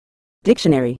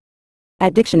Dictionary.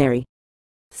 At dictionary.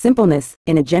 Simpleness,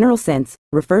 in a general sense,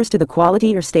 refers to the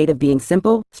quality or state of being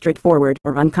simple, straightforward,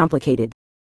 or uncomplicated.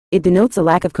 It denotes a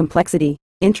lack of complexity,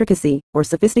 intricacy, or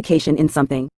sophistication in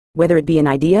something, whether it be an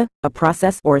idea, a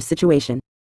process, or a situation.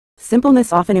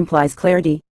 Simpleness often implies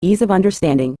clarity, ease of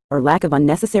understanding, or lack of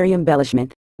unnecessary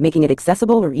embellishment, making it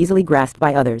accessible or easily grasped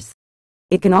by others.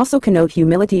 It can also connote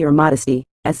humility or modesty,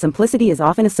 as simplicity is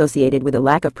often associated with a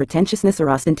lack of pretentiousness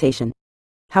or ostentation.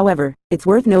 However, it's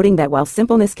worth noting that while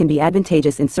simpleness can be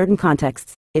advantageous in certain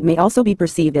contexts, it may also be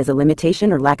perceived as a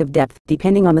limitation or lack of depth,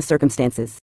 depending on the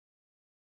circumstances.